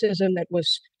sexism that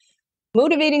was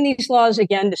motivating these laws,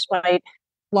 again, despite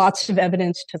lots of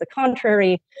evidence to the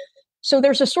contrary. So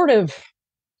there's a sort of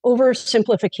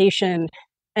oversimplification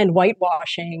and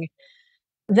whitewashing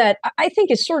that I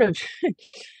think is sort of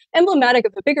emblematic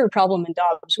of a bigger problem in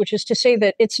Dobbs, which is to say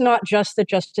that it's not just that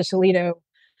Justice Alito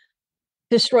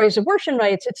destroys abortion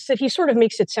rights, it's that he sort of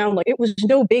makes it sound like it was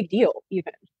no big deal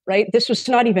even, right? This was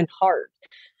not even hard.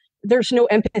 There's no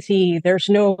empathy, there's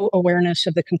no awareness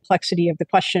of the complexity of the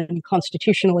question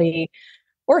constitutionally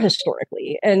or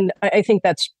historically. And I think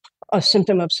that's a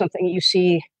symptom of something you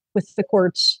see with the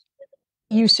court's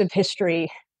use of history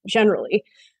generally.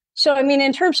 So, I mean,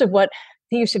 in terms of what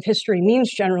the use of history means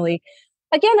generally,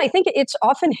 again, I think it's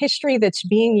often history that's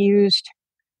being used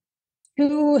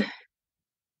to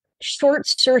short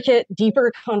circuit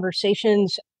deeper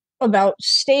conversations about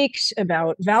stakes,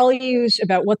 about values,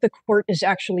 about what the court is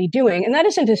actually doing. And that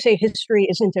isn't to say history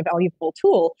isn't a valuable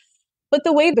tool. But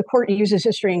the way the court uses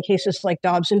history in cases like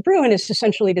Dobbs and Bruin is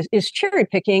essentially is cherry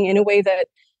picking in a way that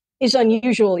is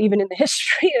unusual even in the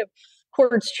history of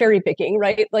courts cherry picking,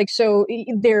 right? Like, so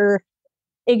they're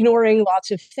ignoring lots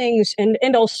of things, and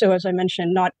also, as I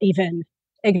mentioned, not even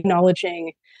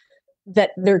acknowledging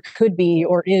that there could be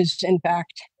or is in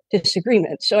fact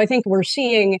disagreement. So I think we're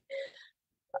seeing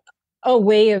a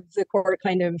way of the court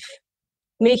kind of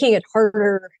making it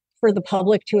harder for the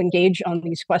public to engage on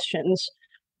these questions,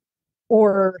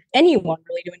 or anyone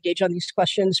really to engage on these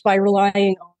questions, by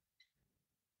relying on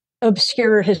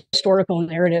obscure historical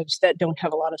narratives that don't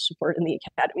have a lot of support in the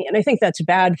academy. And I think that's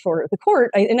bad for the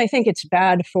court. And I think it's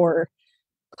bad for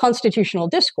constitutional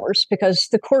discourse, because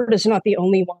the court is not the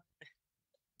only one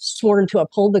sworn to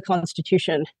uphold the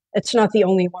Constitution. It's not the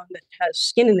only one that has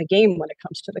skin in the game when it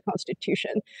comes to the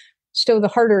Constitution. So the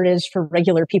harder it is for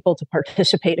regular people to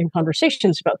participate in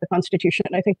conversations about the Constitution,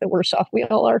 I think the worse off we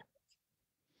all are.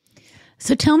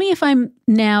 So tell me if I'm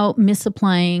now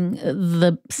misapplying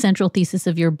the central thesis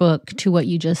of your book to what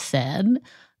you just said.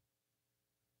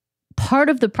 Part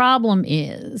of the problem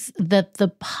is that the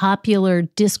popular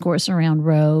discourse around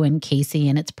Roe and Casey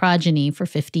and its progeny for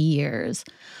 50 years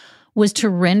was to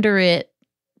render it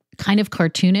kind of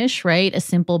cartoonish, right? A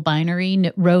simple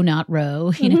binary, Roe, not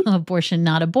Roe, abortion,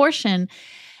 not abortion.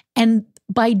 And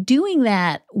by doing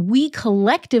that, we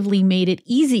collectively made it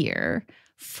easier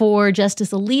for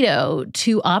Justice Alito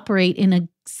to operate in a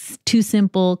too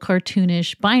simple,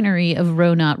 cartoonish binary of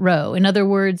Roe, not Roe. In other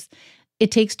words,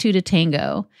 it takes two to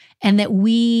tango, and that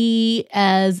we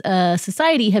as a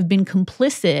society have been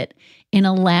complicit in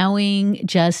allowing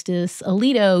Justice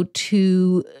Alito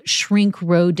to shrink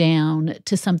Roe down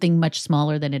to something much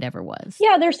smaller than it ever was.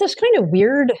 Yeah, there's this kind of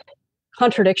weird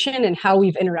contradiction in how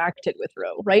we've interacted with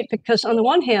Roe, right? Because on the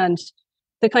one hand,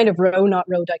 the kind of Roe, not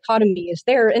Roe dichotomy is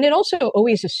there. And it also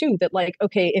always assumed that, like,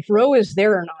 okay, if Roe is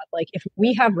there or not, like if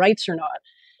we have rights or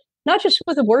not just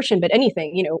with abortion, but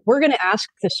anything, we're going to ask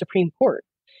the Supreme Court.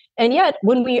 And yet,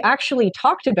 when we actually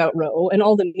talked about Roe and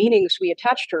all the meanings we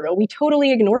attached to Roe, we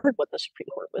totally ignored what the Supreme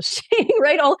Court was saying,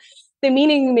 right? All the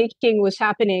meaning making was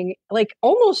happening like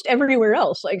almost everywhere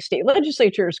else, like state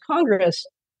legislatures, Congress,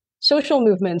 social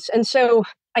movements. And so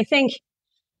I think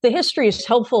the history is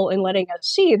helpful in letting us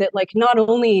see that, like, not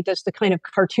only does the kind of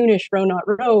cartoonish Roe, not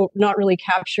Roe not really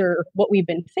capture what we've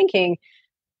been thinking,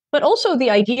 but also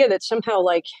the idea that somehow,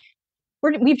 like,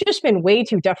 we've just been way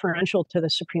too deferential to the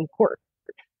Supreme Court,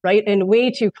 right? And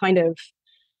way too kind of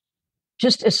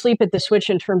just asleep at the switch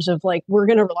in terms of, like, we're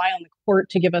going to rely on the court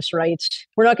to give us rights.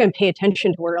 We're not going to pay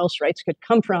attention to where else rights could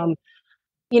come from.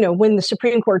 When the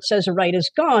Supreme Court says a right is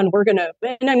gone, we're going to,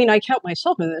 and I mean, I count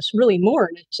myself in this, really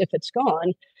mourn as if it's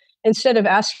gone, instead of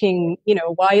asking,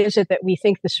 why is it that we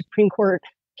think the Supreme Court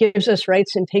gives us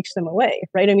rights and takes them away,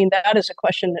 right? I mean, that is a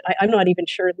question that I'm not even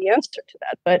sure the answer to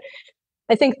that. But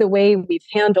I think the way we've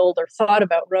handled or thought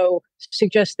about Roe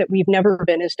suggests that we've never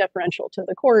been as deferential to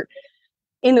the court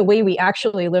in the way we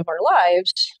actually live our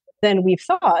lives than we've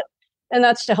thought. And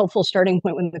that's a helpful starting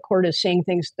point when the court is saying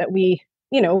things that we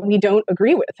don't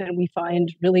agree with and we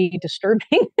find really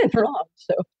disturbing and wrong.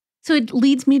 So it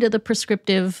leads me to the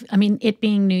prescriptive, I mean, it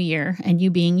being New Year and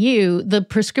you being you, the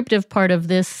prescriptive part of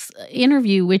this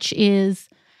interview, which is,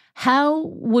 how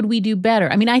would we do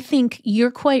better? I mean, I think you're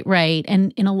quite right.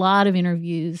 And in a lot of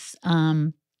interviews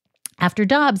after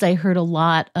Dobbs, I heard a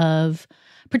lot of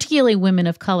particularly women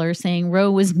of color saying Roe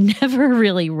was never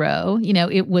really Roe.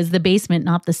 It was the basement,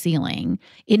 not the ceiling.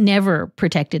 It never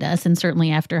protected us. And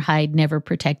certainly after Hyde never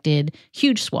protected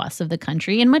huge swaths of the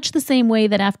country. In much the same way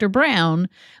that after Brown,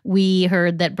 we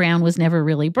heard that Brown was never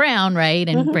really Brown, right?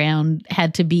 And Brown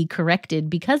had to be corrected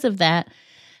because of that.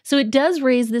 So it does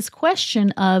raise this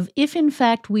question of if, in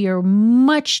fact, we are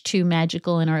much too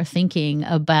magical in our thinking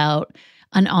about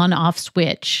an on-off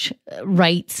switch,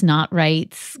 rights, not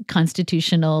rights,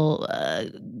 constitutional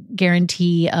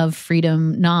guarantee of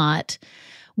freedom, not.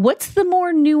 What's the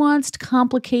more nuanced,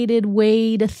 complicated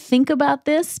way to think about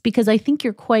this? Because I think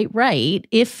you're quite right.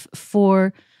 If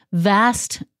for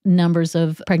vast numbers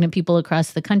of pregnant people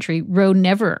across the country, Roe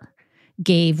never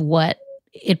gave what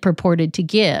it purported to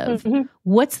give.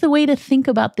 What's the way to think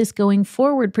about this going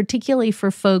forward, particularly for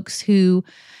folks who,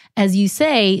 as you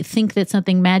say, think that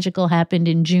something magical happened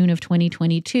in June of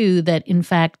 2022 that, in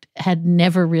fact, had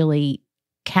never really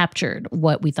captured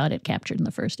what we thought it captured in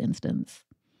the first instance?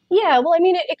 Yeah, well, I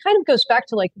mean, it kind of goes back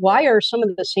to, like, why are some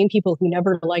of the same people who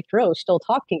never liked Roe still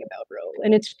talking about Roe?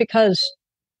 And it's because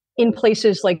in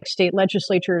places like state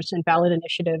legislatures and ballot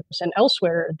initiatives and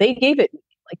elsewhere, they gave it,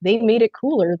 Like they made it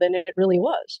cooler than it really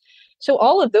was. So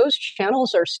all of those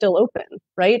channels are still open,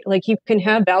 right? Like you can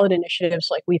have ballot initiatives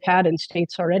like we've had in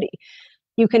states already.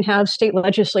 You can have state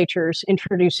legislatures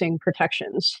introducing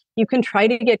protections. You can try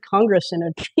to get Congress in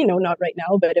a, not right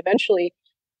now, but eventually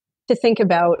to think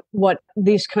about what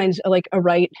these kinds of like a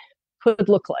right could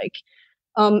look like.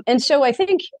 And so I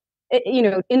think,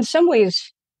 in some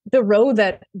ways, the Roe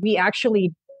that we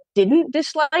actually didn't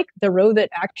dislike, the Roe that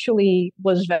actually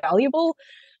was valuable,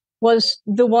 was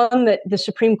the one that the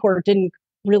Supreme Court didn't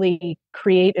really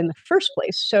create in the first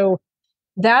place. So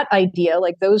that idea,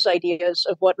 like those ideas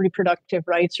of what reproductive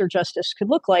rights or justice could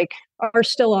look like, are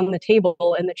still on the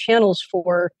table, and the channels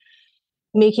for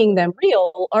making them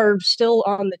real are still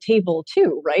on the table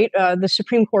too, right? The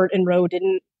Supreme Court in Roe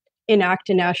didn't enact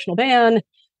a national ban,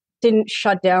 didn't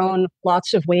shut down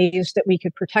lots of ways that we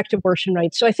could protect abortion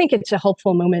rights. So I think it's a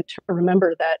helpful moment to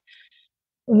remember that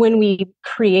when we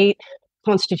create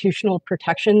constitutional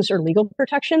protections or legal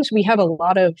protections, we have a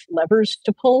lot of levers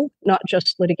to pull, not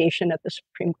just litigation at the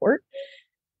Supreme Court.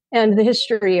 And the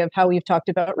history of how we've talked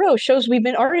about Roe shows we've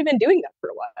already been doing that for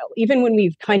a while. Even when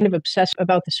we've kind of obsessed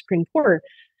about the Supreme Court,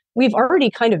 we've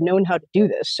already kind of known how to do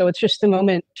this. So it's just the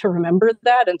moment to remember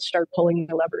that and start pulling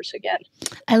the levers again.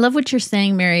 I love what you're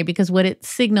saying, Mary, because what it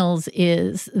signals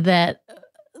is that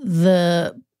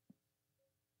the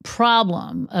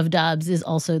problem of Dobbs is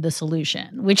also the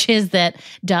solution, which is that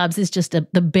Dobbs is just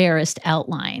the barest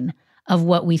outline of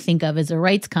what we think of as a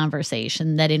rights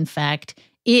conversation that in fact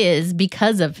is,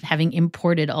 because of having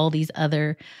imported all these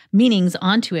other meanings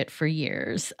onto it for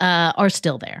years, are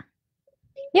still there.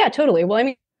 Yeah, totally. Well, I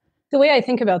mean, the way I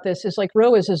think about this is like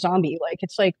Roe is a zombie. Like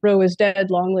it's like Roe is dead,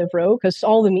 long live Roe, because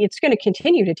it's going to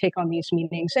continue to take on these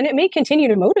meanings, and it may continue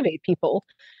to motivate people.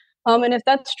 And if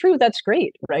that's true, that's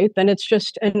great, right? Then it's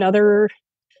just another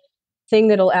thing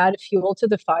that'll add fuel to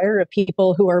the fire of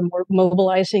people who are more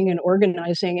mobilizing and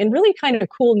organizing in really kind of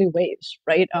cool new ways,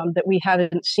 right? That we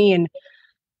haven't seen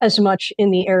as much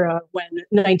in the era when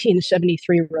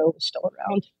 1973 Roe was still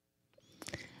around.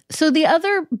 So the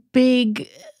other big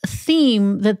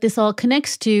theme that this all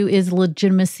connects to is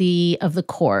legitimacy of the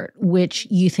court, which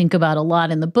you think about a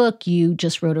lot in the book. You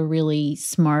just wrote a really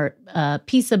smart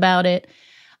piece about it.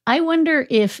 I wonder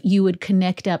if you would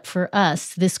connect up for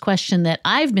us this question that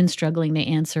I've been struggling to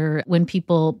answer when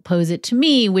people pose it to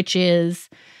me, which is,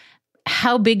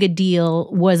 how big a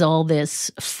deal was all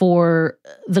this for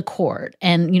the court?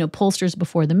 And, pollsters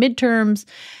before the midterms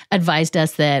advised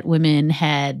us that women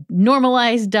had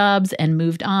normalized Dobbs and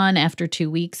moved on after 2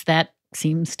 weeks. That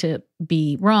seems to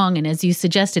be wrong. And as you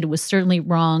suggested, it was certainly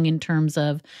wrong in terms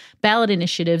of ballot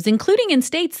initiatives, including in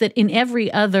states that in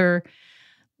every other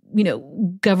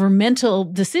governmental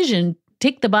decision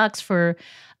tick the box for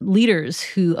leaders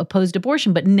who opposed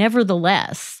abortion, but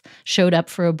nevertheless showed up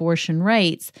for abortion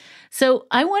rights. So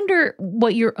I wonder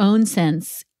what your own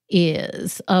sense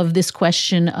is of this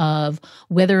question of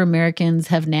whether Americans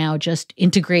have now just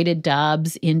integrated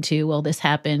Dobbs into, well, this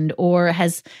happened, or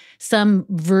has some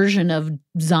version of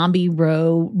zombie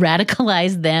Roe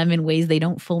radicalized them in ways they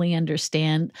don't fully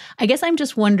understand. I guess I'm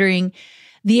just wondering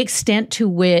the extent to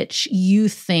which you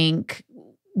think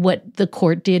what the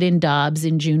court did in Dobbs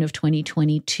in June of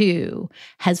 2022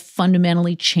 has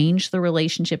fundamentally changed the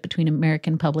relationship between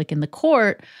American public and the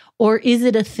court, or is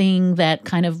it a thing that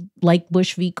kind of like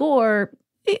Bush v. Gore,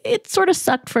 it sort of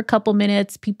sucked for a couple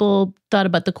minutes, people thought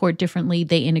about the court differently,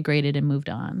 they integrated and moved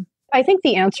on? I think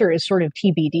the answer is sort of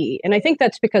TBD. And I think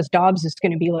that's because Dobbs is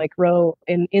going to be like Roe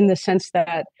in the sense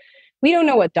that we don't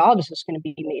know what Dobbs is going to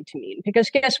be made to mean,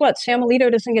 because guess what? Sam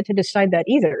Alito doesn't get to decide that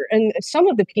either. And some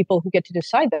of the people who get to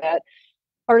decide that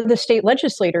are the state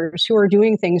legislators who are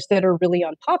doing things that are really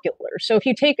unpopular. So if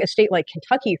you take a state like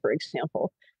Kentucky, for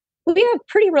example, we have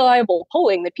pretty reliable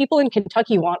polling that people in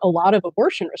Kentucky want a lot of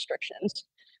abortion restrictions.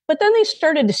 But then they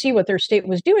started to see what their state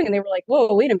was doing, and they were like,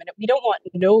 whoa, wait a minute, we don't want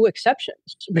no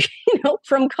exceptions,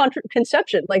 from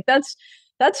conception. Like that's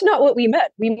not what we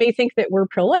meant. We may think that we're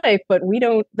pro-life, but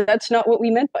that's not what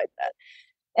we meant by that.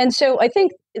 And so I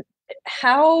think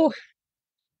how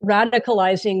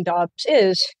radicalizing Dobbs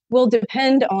is will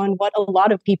depend on what a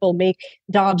lot of people make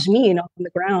Dobbs mean on the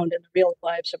ground in the real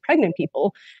lives of pregnant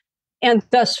people. And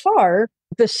thus far,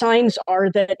 the signs are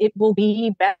that it will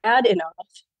be bad enough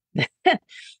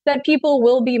that people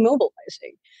will be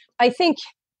mobilizing. I think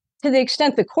to the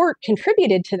extent the court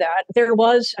contributed to that, there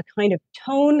was a kind of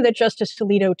tone that Justice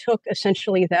Alito took,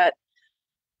 essentially that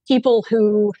people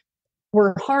who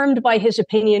were harmed by his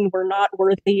opinion were not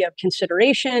worthy of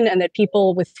consideration, and that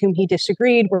people with whom he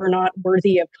disagreed were not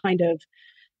worthy of kind of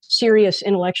serious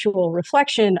intellectual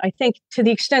reflection, I think to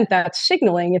the extent that's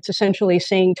signaling, it's essentially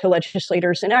saying to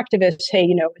legislators and activists, hey,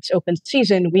 it's open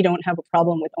season. We don't have a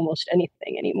problem with almost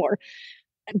anything anymore.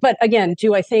 But again,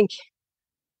 do I think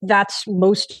that's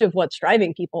most of what's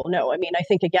driving people? No. I mean, I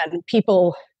think, again,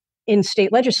 people in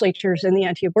state legislatures in the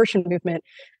anti-abortion movement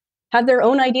have their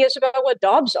own ideas about what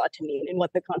Dobbs ought to mean and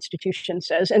what the Constitution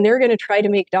says. And they're going to try to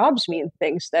make Dobbs mean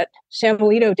things that Sam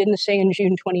Alito didn't say in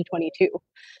June 2022.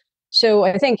 So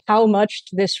I think how much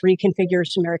this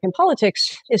reconfigures American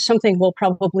politics is something we'll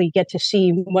probably get to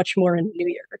see much more in the new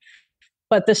year.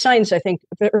 But the signs, I think,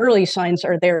 the early signs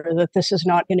are there that this is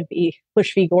not going to be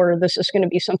Bush v. Gore. This is going to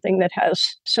be something that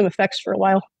has some effects for a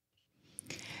while.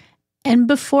 And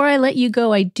before I let you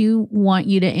go, I do want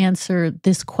you to answer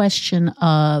this question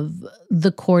of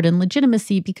the court and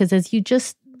legitimacy, because as you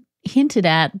just hinted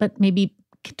at, but maybe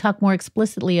talk more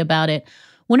explicitly about it,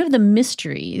 one of the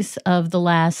mysteries of the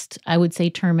last, I would say,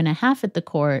 term and a half at the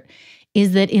court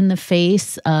is that in the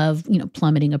face of,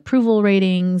 plummeting approval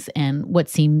ratings and what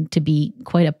seemed to be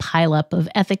quite a pileup of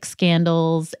ethics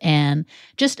scandals and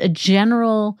just a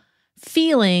general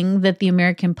feeling that the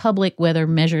American public, whether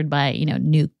measured by,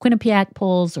 new Quinnipiac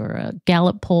polls or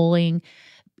Gallup polling,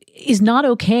 is not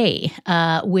okay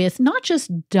with not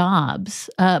just Dobbs,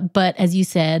 but as you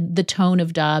said, the tone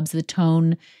of Dobbs, the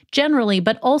tone generally,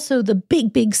 but also the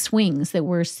big swings that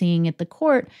we're seeing at the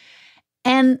court.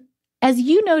 And as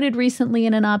you noted recently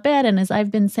in an op-ed, and as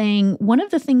I've been saying, one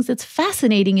of the things that's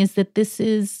fascinating is that this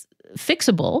is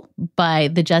fixable by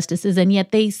the justices, and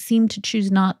yet they seem to choose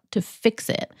not to fix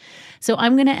it. So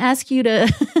I'm going to ask you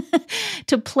to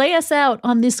to play us out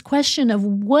on this question of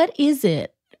what is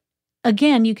it?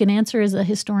 Again, you can answer as a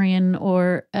historian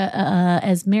or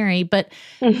as Mary, but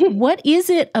what is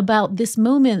it about this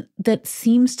moment that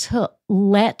seems to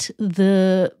let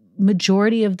the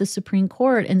majority of the Supreme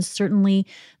Court, and certainly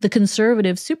the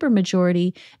conservative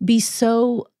supermajority, be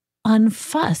so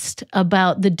unfussed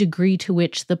about the degree to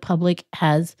which the public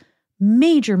has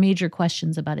major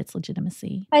questions about its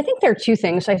legitimacy? I think there are two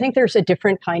things. I think there's a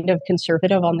different kind of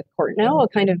conservative on the court now, a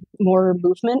kind of more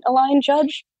movement-aligned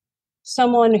judge,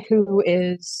 someone who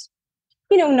is,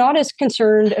 not as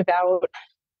concerned about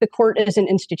the court as an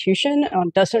institution,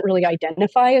 doesn't really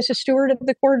identify as a steward of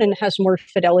the court, and has more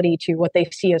fidelity to what they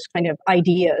see as kind of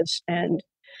ideas and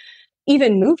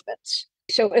even movements.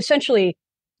 So essentially,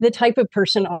 the type of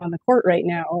person on the court right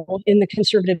now in the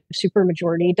conservative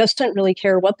supermajority doesn't really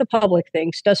care what the public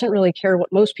thinks, doesn't really care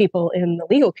what most people in the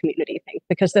legal community think,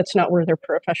 because that's not where their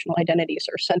professional identities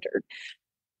are centered.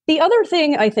 The other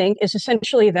thing, I think, is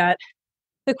essentially that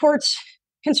the court's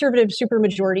conservative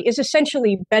supermajority is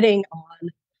essentially betting on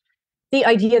the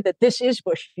idea that this is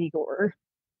Bush v. Gore,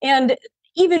 and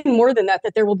even more than that,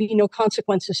 that there will be no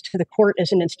consequences to the court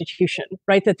as an institution,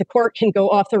 right? That the court can go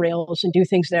off the rails and do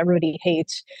things that everybody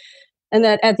hates, and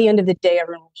that at the end of the day,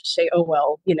 everyone will just say, oh,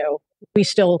 well, we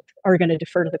still are going to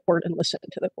defer to the court and listen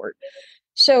to the court.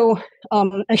 So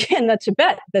again, that's a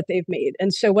bet that they've made.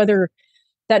 And so whether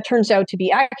that turns out to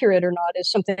be accurate or not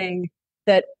is something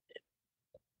that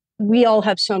we all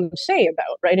have some say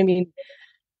about, right? I mean,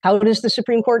 how does the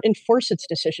Supreme Court enforce its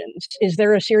decisions? Is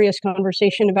there a serious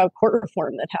conversation about court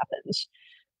reform that happens?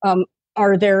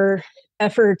 Are there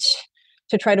efforts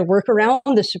to try to work around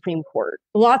the Supreme Court?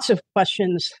 Lots of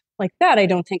questions like that I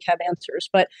don't think have answers.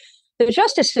 But the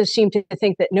justices seem to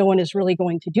think that no one is really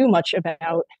going to do much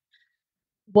about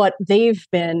what they've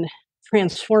been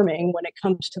transforming when it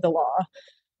comes to the law.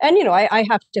 And, I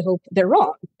have to hope they're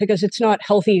wrong, because it's not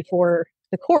healthy for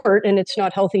the court, and it's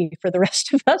not healthy for the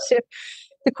rest of us if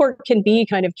the court can be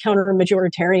kind of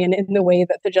counter-majoritarian in the way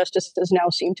that the justices now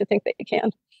seem to think they can.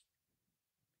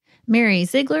 Mary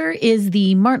Ziegler is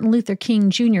the Martin Luther King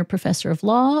Jr. Professor of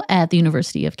Law at the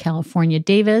University of California,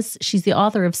 Davis. She's the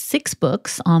author of 6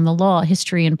 books on the law,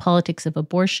 history, and politics of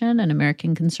abortion and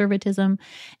American conservatism.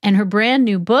 And her brand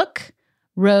new book,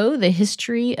 Roe, The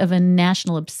History of a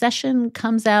National Obsession,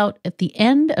 comes out at the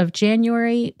end of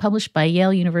January, published by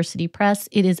Yale University Press.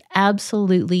 It is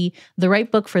absolutely the right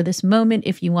book for this moment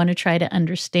if you want to try to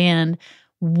understand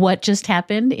what just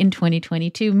happened in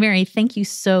 2022. Mary, thank you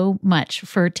so much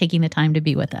for taking the time to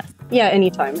be with us. Yeah,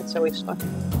 anytime. It's always fun.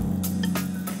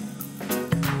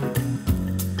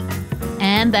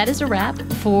 And that is a wrap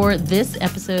for this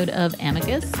episode of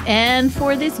Amicus and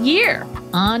for this year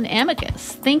on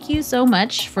Amicus. Thank you so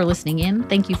much for listening in.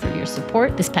 Thank you for your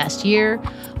support this past year,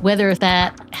 whether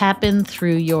that happened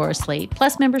through your Slate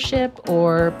Plus membership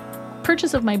or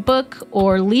purchase of my book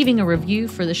or leaving a review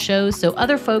for the show so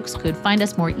other folks could find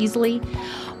us more easily,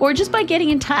 or just by getting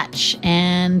in touch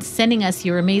and sending us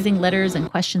your amazing letters and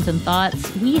questions and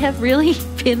thoughts. We have really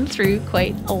been through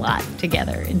quite a lot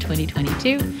together in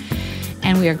 2022,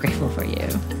 and we are grateful for you.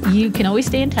 You can always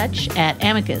stay in touch at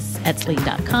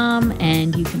amicus@slate.com,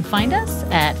 and you can find us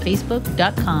at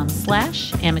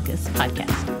facebook.com/Amicus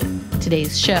Podcast.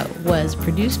 Today's show was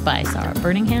produced by Sarah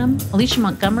Birmingham. Alicia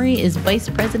Montgomery is Vice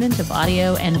President of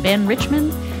Audio, and Ben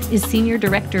Richmond is Senior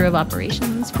Director of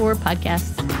Operations for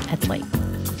Podcasts at Slate.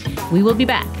 We will be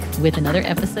back with another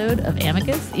episode of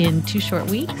Amicus in 2 short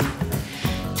weeks.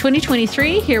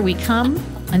 2023, here we come.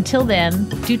 Until then,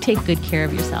 do take good care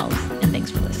of yourselves, and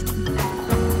thanks for listening.